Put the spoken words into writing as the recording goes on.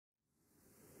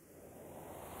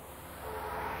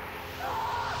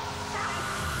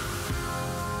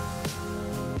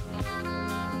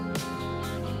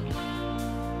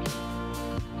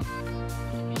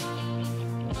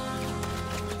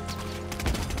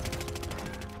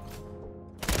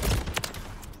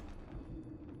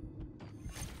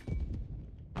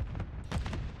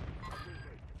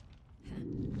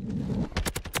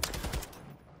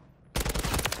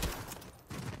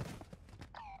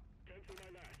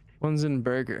One's in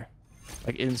burger,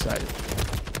 like inside it.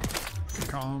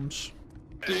 Comms.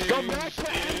 Come back to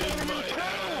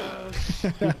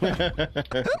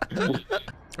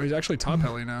Oh, he's actually top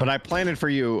heli now. But I planted for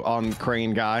you on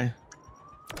Crane guy.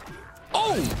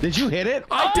 Oh! Did you hit it?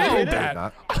 I did hit that.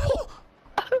 that.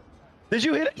 Did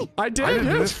you hit it? I did.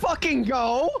 Let's fucking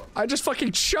go. I just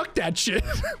fucking chucked that shit.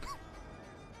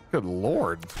 Good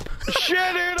lord.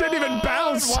 Shit it. Didn't even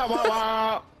bounce. Wah, wah,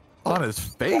 wah. On his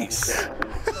face.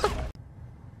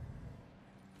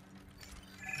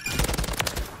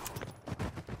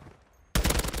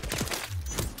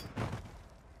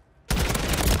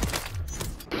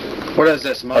 What is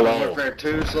this, Modern Warfare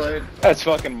 2, Slade? That's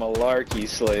fucking malarkey,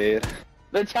 Slade.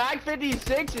 The Tag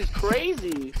 56 is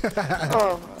crazy.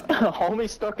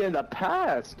 Homie's stuck in the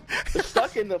past. They're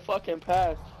stuck in the fucking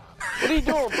past. What are you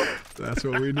doing, bro? That's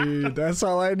what we need. That's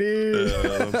all I need.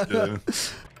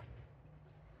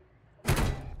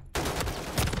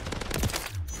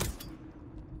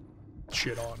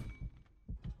 Shit on.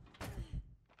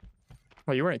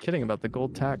 Oh, you weren't kidding about the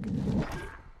gold tack.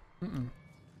 Mm-mm.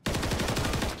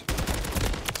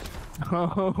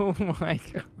 Oh my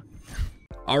god.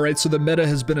 Alright, so the meta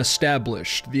has been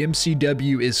established. The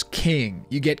MCW is king.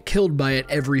 You get killed by it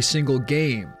every single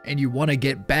game, and you want to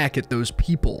get back at those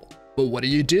people. But what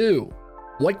do?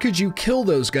 What could you kill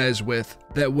those guys with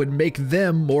that would make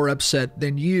them more upset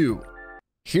than you?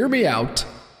 Hear me out.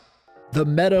 The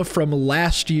meta from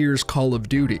last year's Call of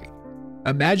Duty.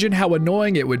 Imagine how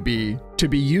annoying it would be to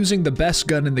be using the best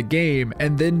gun in the game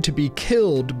and then to be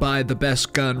killed by the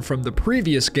best gun from the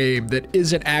previous game that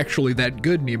isn't actually that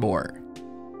good anymore.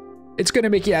 It's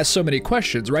gonna make you ask so many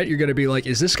questions, right? You're gonna be like,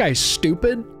 is this guy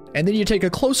stupid? And then you take a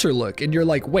closer look and you're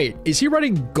like, wait, is he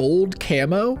running gold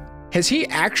camo? Has he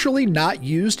actually not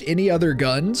used any other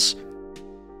guns?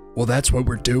 Well, that's what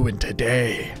we're doing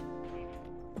today.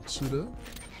 Suda.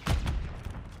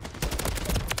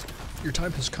 Your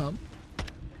time has come.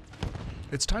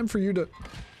 It's time for you to...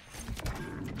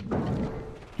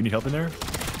 You need help in there?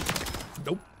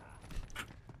 Nope.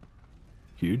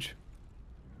 Huge.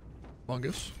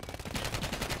 Fungus.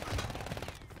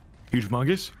 Huge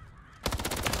mungus.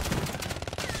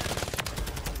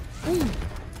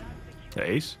 The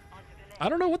ace? I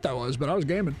don't know what that was, but I was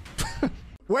gaming.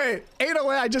 Wait,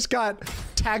 808, I just got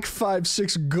TAC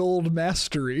 5-6 gold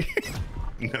mastery.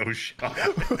 No shot.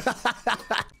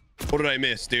 What did I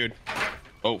miss, dude?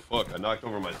 Oh fuck, I knocked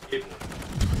over my skateboard.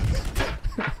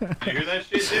 Did you hear that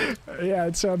shit, dude? Yeah,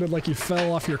 it sounded like you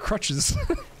fell off your crutches.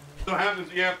 So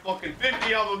happens you have fucking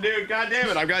 50 of them, dude. God damn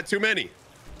it, I've got too many.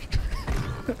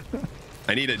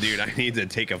 I need it, dude. I need to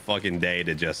take a fucking day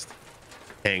to just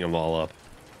hang them all up.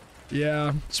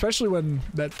 Yeah, especially when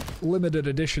that limited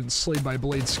edition Slay by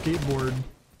Blade skateboard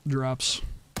drops.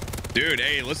 Dude,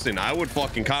 hey, listen, I would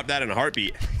fucking cop that in a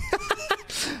heartbeat.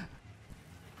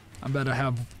 I'm about to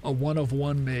have a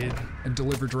one-of-one made and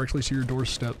delivered directly to your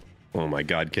doorstep. Oh my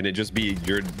god, can it just be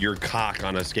your cock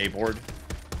on a skateboard?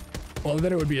 Well,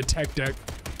 then it would be a tech deck.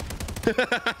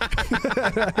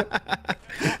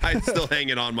 I'd still hang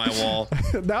it on my wall.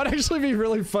 That would actually be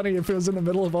really funny if it was in the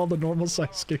middle of all the normal size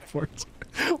skateboards.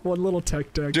 One little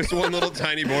tech deck. Just one little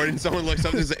tiny board and someone looks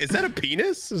up and says, is that a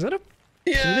penis? Is that a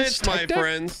Yeah, penis it's my tech deck?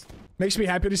 friends. Makes me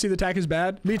happy to see the tack is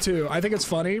bad. Me too. I think it's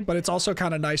funny, but it's also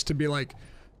kind of nice to be like,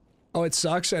 oh, it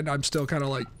sucks, and I'm still kind of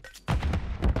like,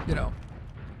 you know,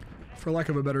 for lack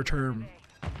of a better term,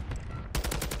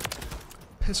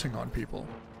 pissing on people.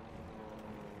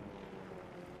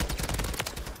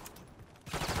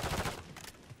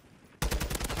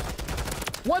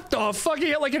 What the fuck? He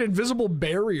had like an invisible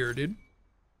barrier, dude.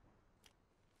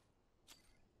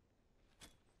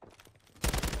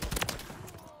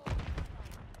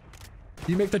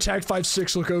 You make the TAC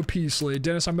 5-6 look OP, Slade.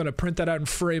 Dennis, I'm gonna print that out and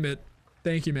frame it.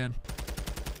 Thank you, man.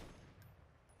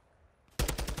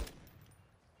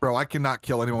 Bro, I cannot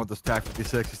kill anyone with this TAC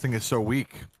 56. This thing is so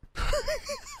weak.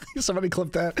 Somebody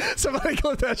clip that. Somebody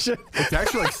clip that shit. It's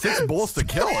actually like 6 bullets to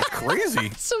kill. It's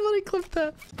crazy. Somebody clip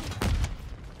that.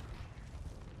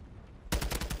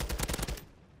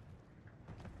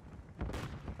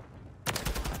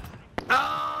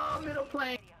 Oh, middle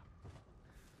plane.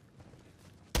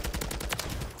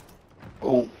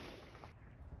 Oh.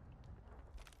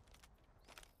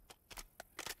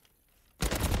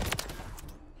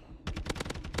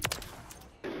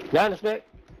 Down the spec.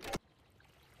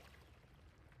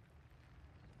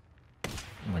 Oh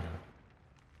my god.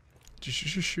 Did you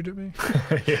just shoot at me?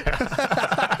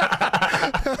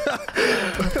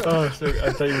 Oh, so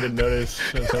I thought you would have noticed.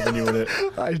 I was hoping you wouldn't.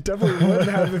 I definitely wouldn't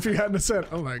have if you hadn't said,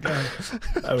 oh my god.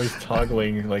 I was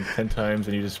toggling like 10 times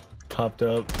and you just popped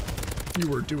up. You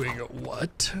were doing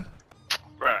what?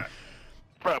 Right.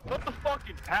 Bro, put the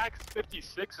fucking Axe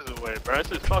 56s away, bro.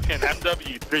 This is fucking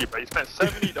MW3, bro. You spent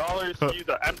 $70 to use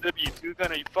the MW2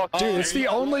 gun and you fucking... Dude, it's the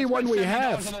only one we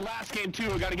have. In the last game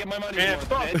too, I gotta get my money. Man,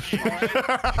 fuck bitch. you, alright?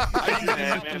 I didn't get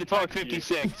enough Man, for the fuck Tech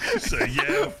 56. So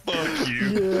yeah, fuck you.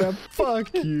 Yeah,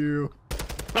 fuck you.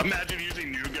 Imagine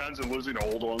using new guns and losing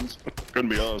old ones. Couldn't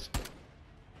be us.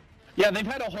 Yeah, they've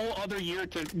had a whole other year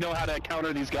to know how to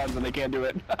counter these guns and they can't do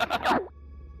it.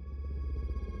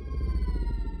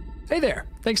 Hey there,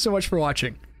 thanks so much for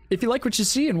watching. If you like what you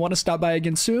see and want to stop by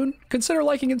again soon, consider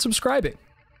liking and subscribing.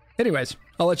 Anyways,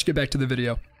 I'll let you get back to the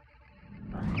video.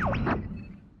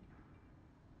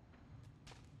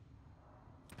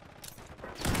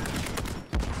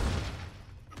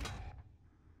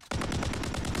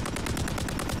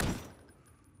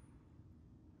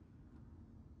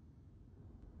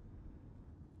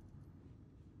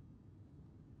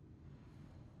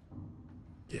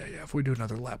 Yeah, if we do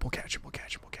another lap, we'll catch him.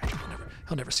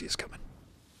 He'll never see us coming.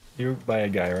 You're by a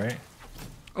guy, right?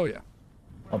 Oh yeah.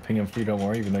 I'll ping him for you, don't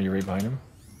worry, even though you're right behind him.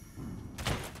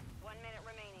 1 minute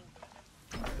remaining.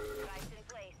 Device in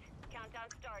place. Countdown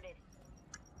started.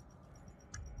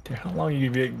 Dude, how long are you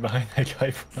gonna be behind that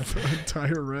guy for? For an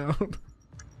entire round.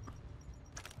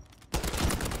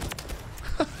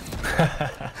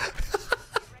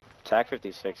 TAC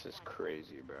 56 is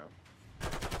crazy, bro.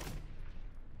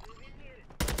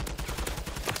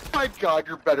 My God,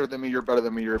 you're better than me. You're better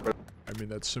than me. You're better. I mean,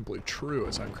 that's simply true,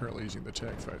 as I'm currently using the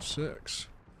TAC 56.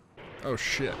 Oh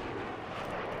shit.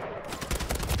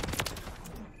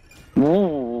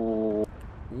 Ooh.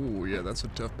 Ooh, yeah, that's a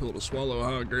tough pill to swallow,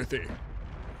 huh, Girthy?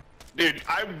 Dude,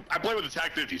 I play with a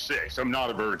TAC 56. I'm not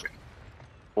a virgin.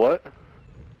 What?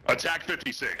 A TAC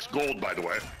 56, gold, by the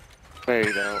way. There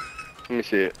you go. Let me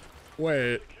see it.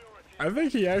 Wait, I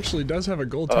think he actually does have a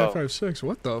gold TAC 56.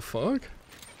 What the fuck?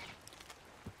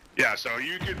 Yeah, so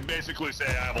you could basically say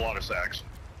I have a lot of sex.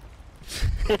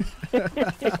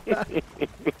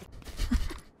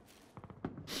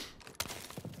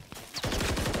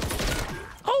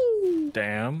 Oh!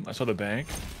 Damn, I saw the bank.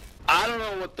 I don't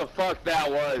know what the fuck that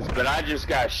was, but I just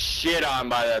got shit on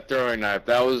by that throwing knife.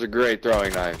 That was a great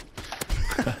throwing knife.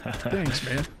 Thanks,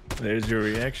 man. There's your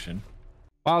reaction.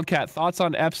 Wildcat, thoughts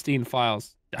on Epstein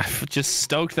files? I'm just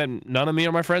stoked that none of me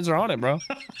or my friends are on it, bro.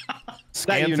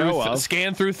 Scanned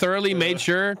through thoroughly, made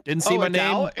sure, didn't see my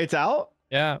name. It's out?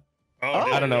 Yeah. Oh,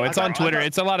 I don't know. It's on Twitter. thought-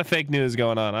 It's a lot of fake news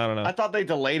going on. I don't know. I thought they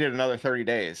delayed it another 30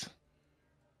 days.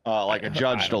 Like a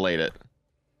judge delayed it.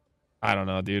 I don't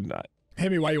know, dude.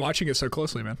 Hammy, why are you watching it so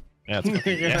closely, man? Yeah.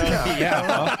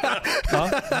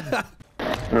 Huh?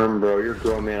 Bro, you're a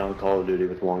grown man on Call of Duty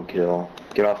with 1 kill.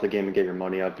 Get off the game and get your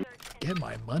money up. Get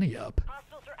my money up.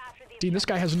 Dean, this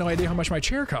guy has no idea how much my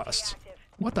chair costs.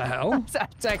 What the hell?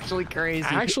 That's actually crazy.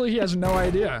 Actually, he has no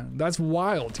idea. That's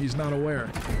wild. He's not aware.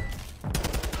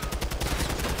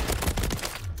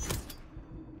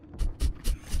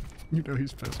 You know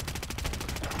he's pissed.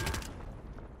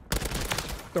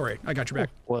 Don't worry, I got your back.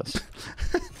 Wuss.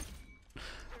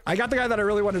 I got the guy that I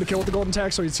really wanted to kill with the golden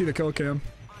tag, so he'd see the kill cam.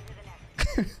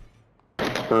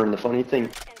 The funny thing.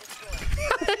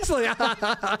 He's like,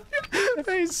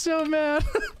 he's so mad.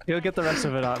 He'll get the rest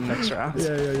of it out in next round.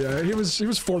 Yeah. He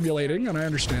was formulating, and I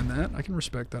understand that. I can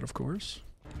respect that, of course.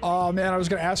 Oh man, I was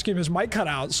gonna ask him, his mic cut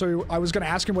out, so I was gonna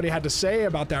ask him what he had to say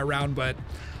about that round, but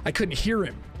I couldn't hear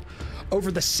him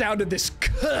over the sound of this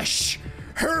Kush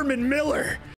Herman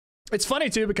Miller. It's funny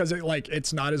too because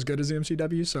it's not as good as the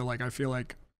MCW, so like I feel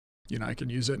like, you know, I can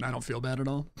use it and I don't feel bad at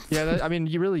all. Yeah, I mean,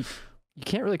 you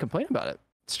can't really complain about it.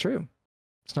 It's true.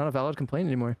 It's not a valid complaint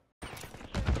anymore.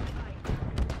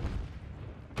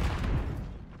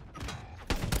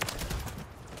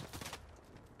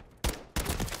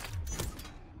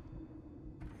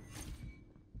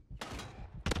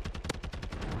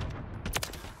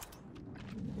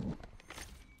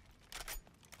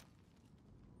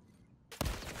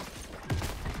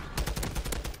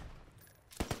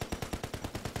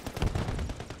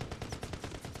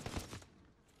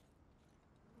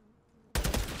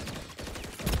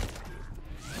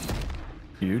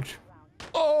 Huge.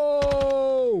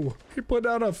 Oh! He put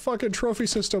down a fucking trophy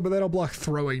system, but they don't block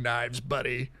throwing knives,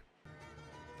 buddy.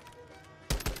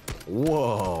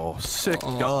 Whoa, sick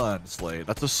gun, Slade.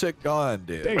 That's a sick gun,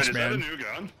 dude. Thanks, Wait, is man. that a new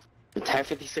gun? The TAC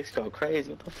 56 go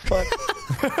crazy. What the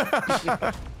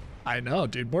fuck? I know,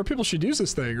 dude. More people should use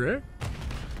this thing, right?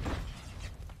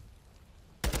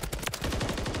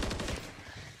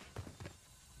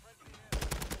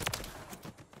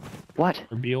 What?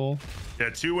 Reveal. Yeah,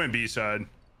 2 went B side.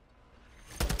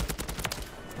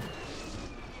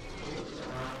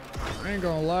 I ain't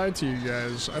gonna lie to you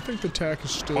guys. I think the TAC is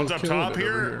still One's up killing top it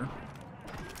over here.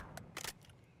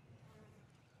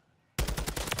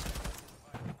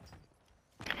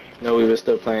 No, we were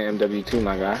still playing MW2,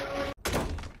 my guy.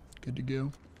 Good to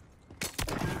go.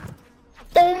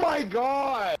 Oh my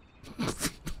god!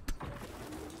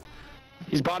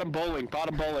 He's bottom bowling.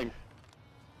 Bottom bowling.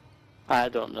 I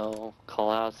don't know.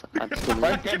 Call outs.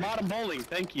 Right there, bottom bowling.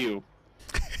 Thank you.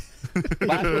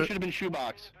 Last one should have been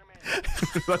shoebox.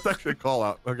 That's actually a call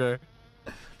out. Okay.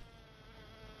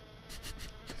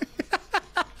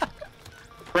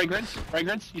 Fragrance.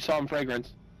 Fragrance. You saw him.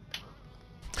 Fragrance.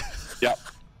 Yep.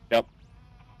 Yep.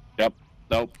 Yep.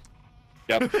 Nope.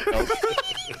 Yep. Nope.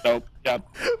 Nope. Yep.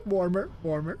 Warmer.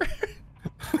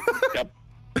 Yep.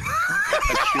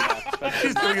 That's shoebox. That's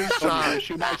He's taking a shot.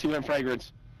 Shoebox. He went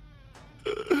fragrance.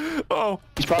 Oh.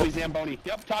 He's probably Zamboni.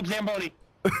 Yep. Top Zamboni.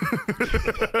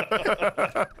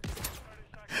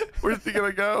 Where's he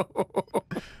gonna go?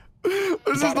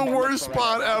 This is the worst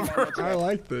spot ever. I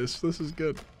like this. This is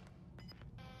good.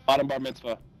 Bottom bar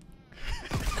mitzvah.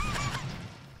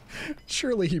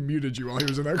 Surely he muted you while he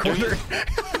was in that corner.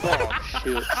 Oh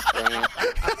shit! Damn.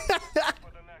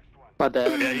 My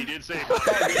bad. Yeah, he did say.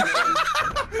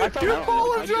 You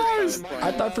apologize.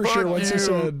 I thought for sure once he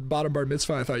said bottom bar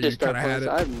mitzvah, I thought you kind of had it.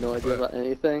 I have no idea about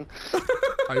anything.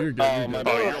 Oh, you're good. You're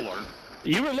good. You'll learn.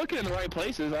 You were looking in the right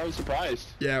places. I was surprised.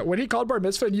 Yeah, when he called bar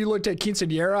mitzvah and you looked at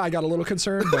quinceañera, I got a little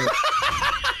concerned, but.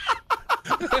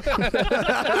 You're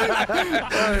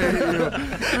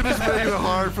just making it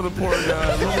hard for the poor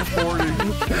guy. Level 40.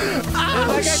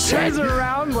 That guy turns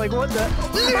around like, what the?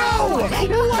 No!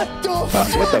 What the fuck?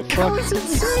 What the fuck? That was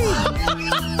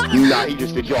insane. Nah, he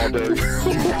just did y'all dirty. I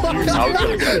was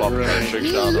gonna come up and trick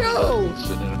shot him, Yo! but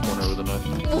sitting in a corner with a knife.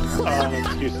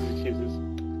 Excuses.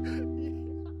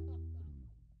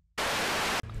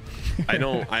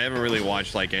 I haven't really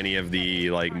watched like any of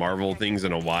the like Marvel things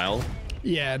in a while.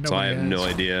 Yeah, no. So I have no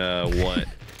idea what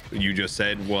you just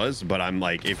said was, but I'm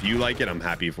like, if you like it, I'm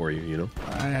happy for you, you know?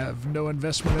 I have no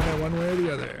investment in it one way or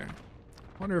the other.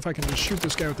 Wonder if I can just shoot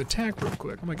this guy with the tack real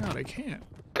quick. Oh my god, I can't.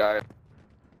 Guy.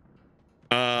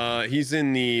 He's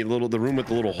in the room with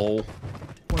the little hole.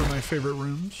 One of my favorite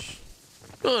rooms.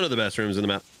 One of the best rooms in the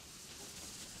map.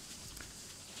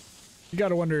 You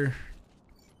gotta wonder.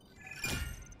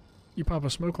 You pop a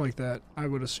smoke like that, I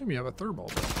would assume you have a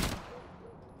thermal.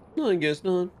 No, I guess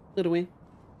not. Did we?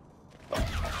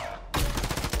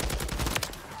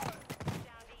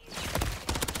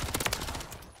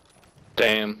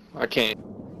 Damn, I can't.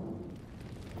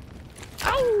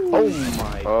 Oh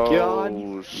my god.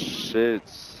 Oh shit.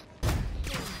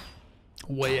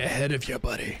 Way ahead of you,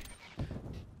 buddy.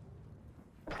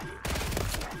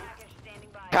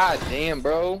 God damn,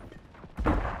 bro.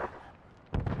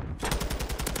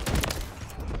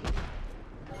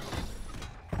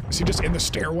 Is he just in the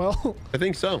stairwell? I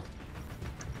think so.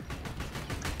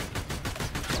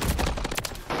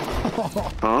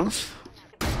 Huh?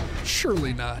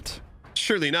 Surely not.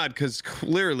 Surely not, because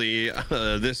clearly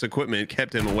this equipment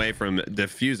kept him away from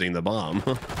defusing the bomb.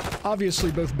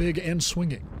 Obviously both big and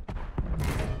swinging.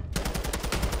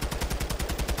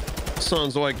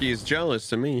 Sounds like he's jealous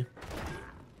to me.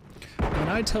 When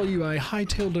I tell you I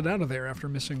hightailed it out of there after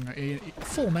missing a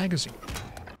full magazine.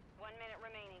 1 minute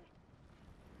remaining.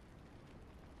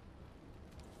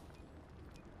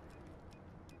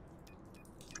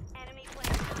 Enemy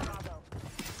plane Bravo.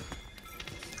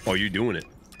 Oh, you doing it.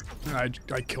 I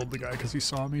killed the guy because he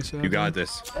saw me, so. You got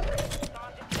this.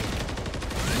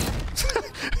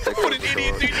 What an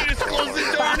idiot, dude. You just closed the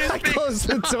door on his I face. closed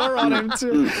the door on him,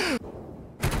 too.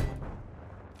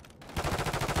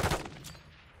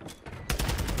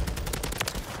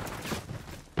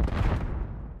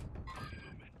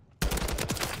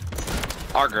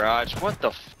 Our garage. What the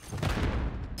f?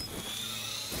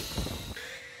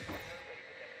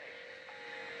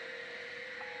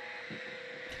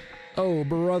 Oh,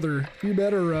 brother, you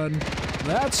better run.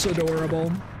 That's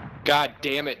adorable. God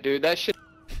damn it, dude. That shit.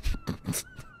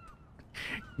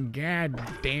 God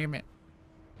damn it.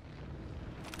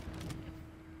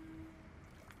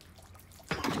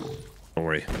 Don't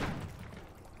worry.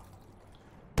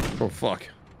 Oh, fuck.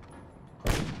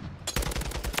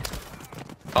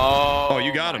 Oh,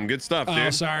 you got him. Good stuff, dude. Oh,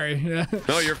 sorry. Yeah.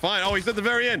 No, you're fine. Oh, he's at the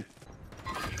very end.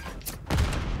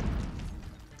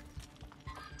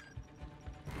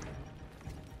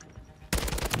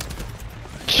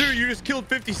 Dude, you just killed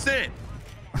 50 Cent.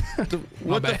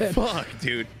 What the bad. fuck,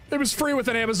 dude? It was free with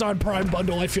an Amazon Prime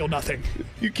bundle. I feel nothing.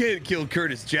 You can't kill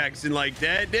Curtis Jackson like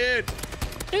that, dude.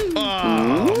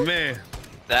 Oh, man.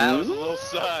 That was a little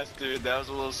sus, dude. That was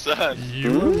a little sus.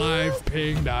 You were live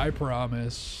pinged, I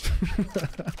promise.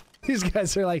 These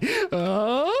guys are like,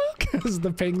 oh, because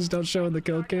the pings don't show in the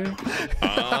kill cam.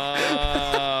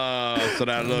 Oh, so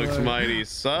that looks mighty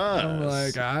sus. I'm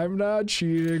like, I'm not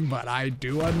cheating, but I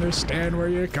do understand where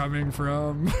you're coming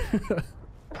from.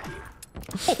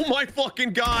 Oh my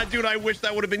fucking god, dude! I wish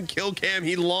that would have been kill cam.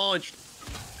 He launched.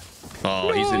 Oh,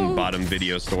 No. he's in bottom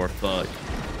video store. Fuck.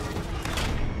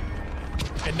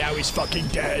 And now he's fucking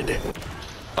dead.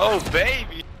 Oh,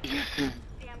 baby.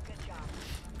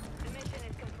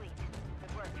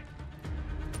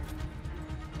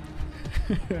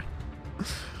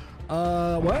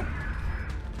 What?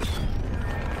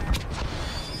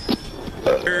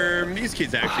 These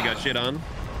kids actually got shit on.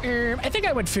 I think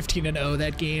I went 15-0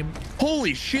 that game.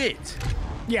 Holy shit.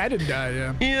 Yeah, I didn't die,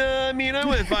 yeah. Yeah, I mean, I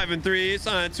went 5-3. It's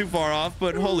not too far off,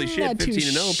 but holy shit, Not too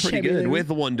 15-0, pretty good. shabby. With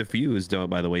one defuse, though,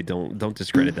 by the way. Don't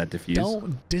discredit that defuse.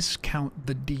 Don't discount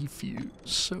the defuse.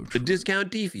 So true. The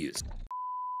discount defuse.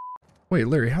 Wait,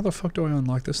 Larry, how the fuck do I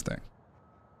unlock this thing?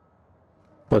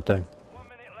 What thing?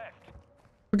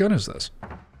 What gun is this?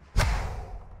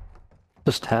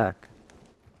 Just hack.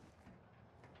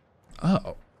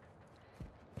 Oh.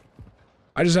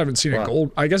 I just haven't seen a What?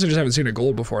 gold. I guess I just haven't seen a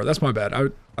gold before. That's my bad. I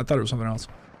thought it was something else.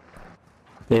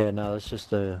 Yeah, no, that's just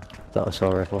the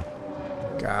assault rifle.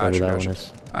 Gotcha, Whatever that gotcha. one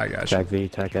is. I gotcha. TAC V,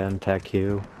 TAC M, TAC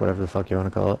Q, whatever the fuck you want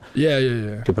to call it. Yeah, yeah,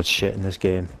 yeah. Too much shit in this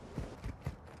game.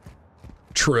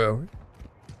 True.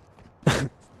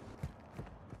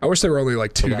 I wish there were only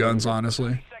like 2 Yeah. guns,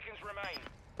 honestly.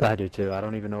 I do too. I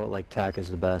don't even know what like TAC is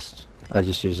the best. I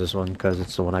just use this one because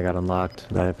it's the one I got unlocked.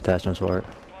 I have attachments for it.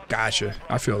 Gotcha.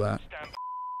 I feel that.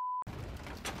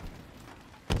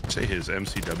 Say his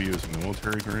MCW is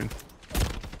military grade.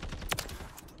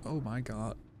 Oh my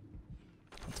god.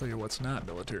 I'll tell you what's not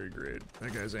military grade.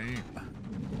 That guy's aim.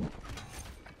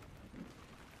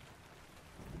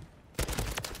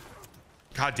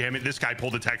 God damn it! This guy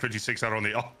pulled the TAC 56 out on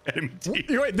the enemy team.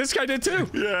 Wait, this guy did too.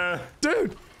 Yeah,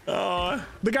 dude.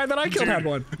 The guy that I killed had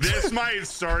one. This might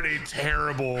start a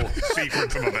terrible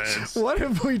sequence of events. What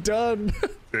have we done?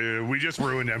 We just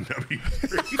ruined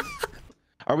MW3.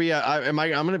 Are we? I'm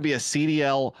gonna be a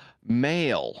CDL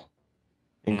male.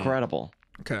 Incredible.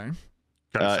 Okay.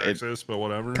 Kind of sexist, but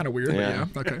whatever. Kind of weird, Yeah.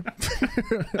 but yeah.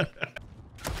 Okay.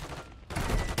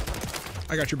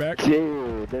 I got your back.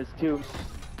 Dude, there's 2.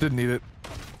 Didn't need it,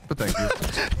 but thank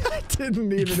you. I didn't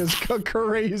need it as a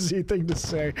crazy thing to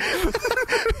say.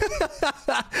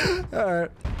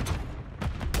 Alright.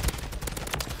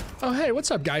 Oh, hey, what's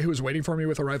up, guy who was waiting for me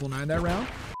with a Rifle 9 that round?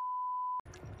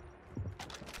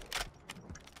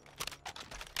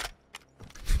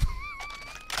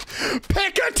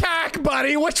 Pick attack,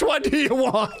 buddy! Which one do you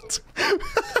want?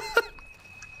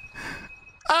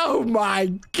 Oh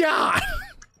my god!